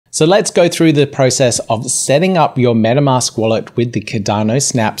So let's go through the process of setting up your MetaMask wallet with the Cardano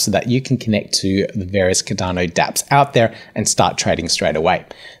Snap so that you can connect to the various Cardano dApps out there and start trading straight away.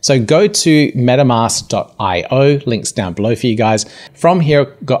 So go to metamask.io, links down below for you guys. From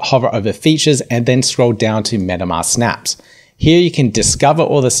here, hover over features and then scroll down to MetaMask Snaps. Here you can discover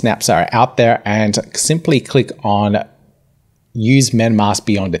all the snaps that are out there and simply click on Use MetaMask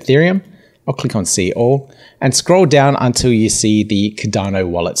Beyond Ethereum. I'll click on See All and scroll down until you see the Cardano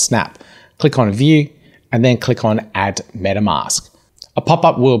Wallet Snap. Click on View and then click on Add MetaMask. A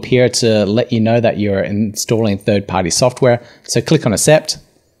pop-up will appear to let you know that you're installing third-party software. So click on Accept,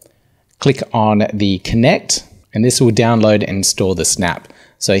 click on the Connect, and this will download and install the Snap.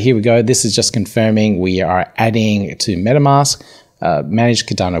 So here we go. This is just confirming we are adding to MetaMask. Manage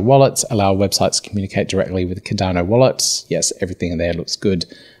Cardano wallets, allow websites to communicate directly with Cardano wallets. Yes, everything there looks good.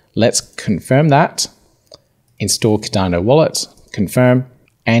 Let's confirm that. Install Cardano wallet, confirm,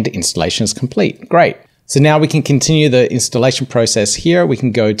 and installation is complete. Great. So now we can continue the installation process here. We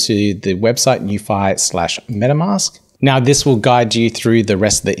can go to the website NuFi/MetaMask. Now this will guide you through the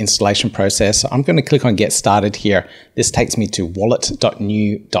rest of the installation process. So I'm going to click on Get Started here. This takes me to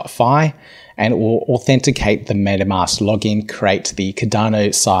wallet.nu.fi and it will authenticate the MetaMask login, create the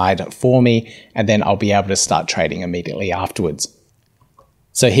Cardano side for me, and then I'll be able to start trading immediately afterwards.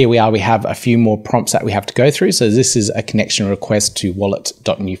 So here we are, we have a few more prompts that we have to go through. So this is a connection request to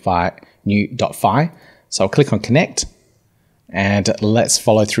wallet.nu.fi. So I'll click on connect and let's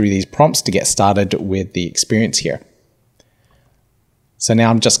follow through these prompts to get started with the experience here. So now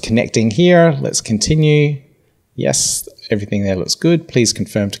I'm just connecting here. Let's continue. Yes, everything there looks good. Please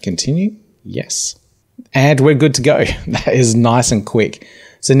confirm to continue. Yes. And we're good to go. That is nice and quick.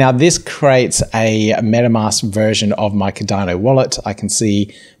 So now this creates a MetaMask version of my Cardano wallet. I can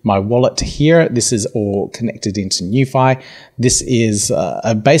see my wallet here. This is all connected into NuFi. This is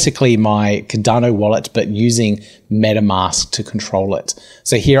basically my Cardano wallet, but using MetaMask to control it.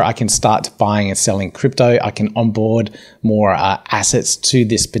 So here I can start buying and selling crypto. I can onboard more assets to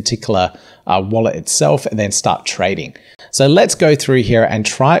this particular wallet itself and then start trading. So let's go through here and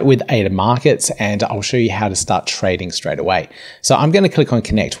try it with ADA markets and I'll show you how to start trading straight away. So I'm going to click on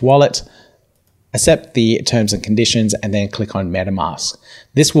Connect Wallet, accept the terms and conditions, and then click on MetaMask.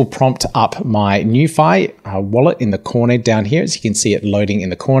 This will prompt up my NuFi wallet in the corner down here. As you can see it loading in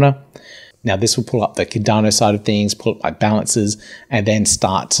the corner. Now this will pull up the Cardano side of things, pull up my balances, and then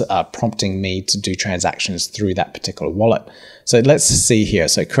start prompting me to do transactions through that particular wallet. So let's see here.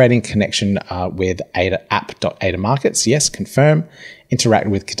 So creating connection with app.ada markets. Yes, confirm. Interact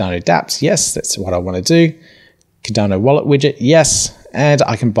with Cardano dApps. Yes, that's what I want to do. Cardano wallet widget. Yes. And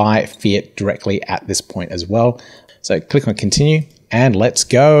I can buy fiat directly at this point as well. So click on continue. And let's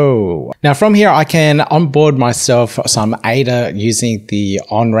go. Now from here, I can onboard myself some ADA using the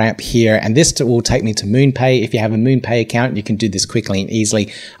on-ramp here. And this will take me to MoonPay. If you have a MoonPay account, you can do this quickly and easily.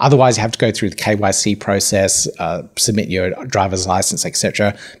 Otherwise, you have to go through the KYC process, submit your driver's license,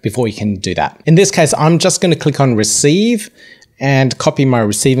 etc. before you can do that. In this case, I'm just going to click on receive and copy my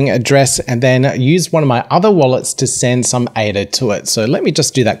receiving address and then use one of my other wallets to send some ADA to it. So let me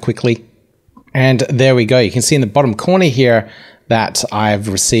just do that quickly. And there we go. You can see in the bottom corner here that I've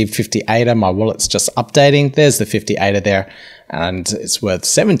received 50 ADA. My wallet's just updating. There's the 50 ADA there and it's worth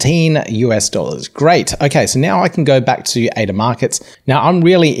 $17 US. Great. Okay, so now I can go back to ADA markets. Now I'm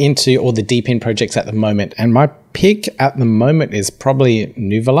really into all the deep in projects at the moment and my pick at the moment is probably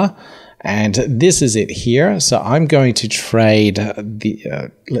NuFi. And this is it here. So I'm going to trade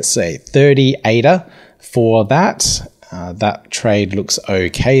the, let's say 30 ADA for that. That trade looks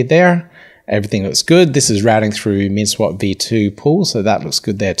okay there. Everything looks good. This is routing through MinSwap V2 pool, so that looks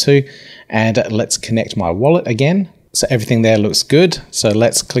good there too. And let's connect my wallet again. So everything there looks good. So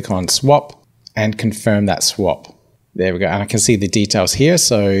let's click on swap and confirm that swap. There we go. And I can see the details here.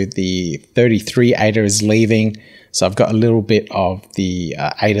 So the 33 ADA is leaving. So I've got a little bit of the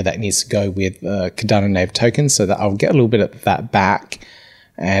ADA that needs to go with Cardano Native tokens, so that I'll get a little bit of that back.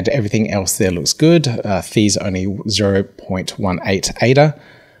 And everything else there looks good. Fees only 0.18 ADA.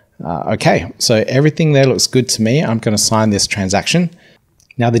 Okay, so everything there looks good to me. I'm going to sign this transaction.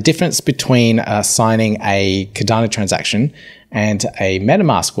 Now the difference between signing a Cardano transaction and a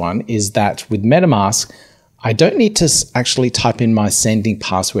MetaMask one is that with MetaMask, I don't need to actually type in my sending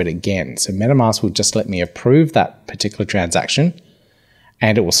password again. So MetaMask will just let me approve that particular transaction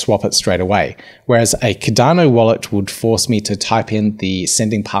and it will swap it straight away. Whereas a Cardano wallet would force me to type in the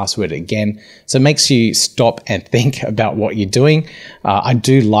sending password again. So it makes you stop and think about what you're doing. I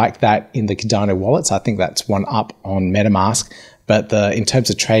do like that in the Cardano wallets. I think that's one up on MetaMask. But in terms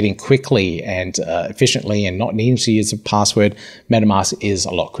of trading quickly and efficiently and not needing to use a password, MetaMask is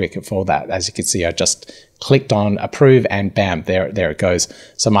a lot quicker for that. As you can see, I just clicked on approve and bam, there it goes.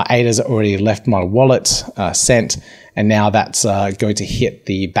 So my ADA's already left my wallet, sent, and now that's going to hit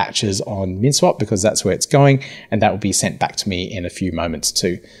the batches on MinSwap because that's where it's going, and that will be sent back to me in a few moments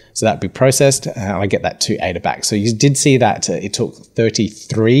too. So that'll be processed, and I get that 2 ADA back. So you did see that it took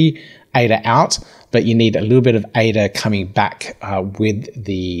 33 ADA out, but you need a little bit of ADA coming back with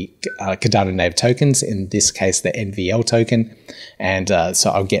the Cardano native tokens, in this case the NVL token, and so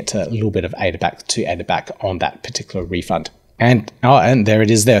I'll get a little bit of ADA back, 2 ADA back on that particular refund. And there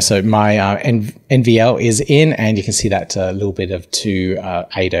it is there. So my NVL is in, and you can see that a little bit of 2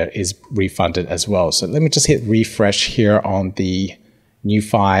 ADA is refunded as well. So let me just hit refresh here on the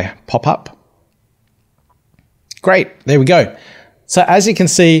NuFi pop-up. Great, there we go. So as you can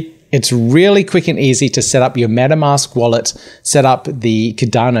see, it's really quick and easy to set up your MetaMask wallet, set up the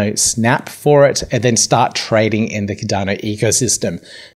Cardano Snap for it, and then start trading in the Cardano ecosystem.